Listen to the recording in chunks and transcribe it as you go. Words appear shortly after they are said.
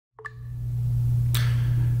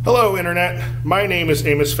Hello, Internet. My name is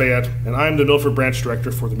Amos Fayette, and I'm the Milford Branch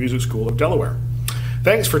Director for the Music School of Delaware.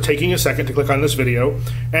 Thanks for taking a second to click on this video,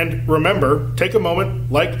 and remember, take a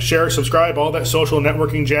moment, like, share, subscribe, all that social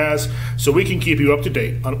networking jazz, so we can keep you up to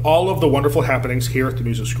date on all of the wonderful happenings here at the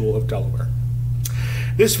Music School of Delaware.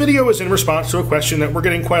 This video is in response to a question that we're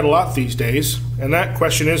getting quite a lot these days, and that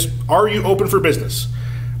question is, are you open for business?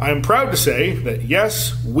 I am proud to say that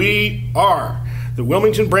yes, we are. The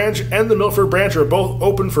Wilmington branch and the Milford branch are both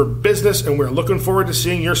open for business, and we're looking forward to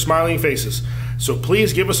seeing your smiling faces. So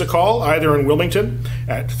please give us a call either in Wilmington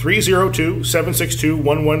at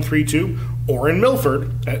 302-762-1132 or in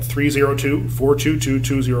Milford at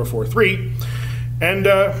 302-422-2043. And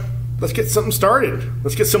let's get something started.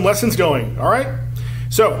 Let's get some lessons going, all right?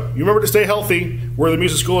 So you remember to stay healthy. We're the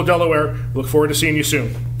Music School of Delaware. Look forward to seeing you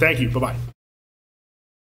soon. Thank you. Bye-bye.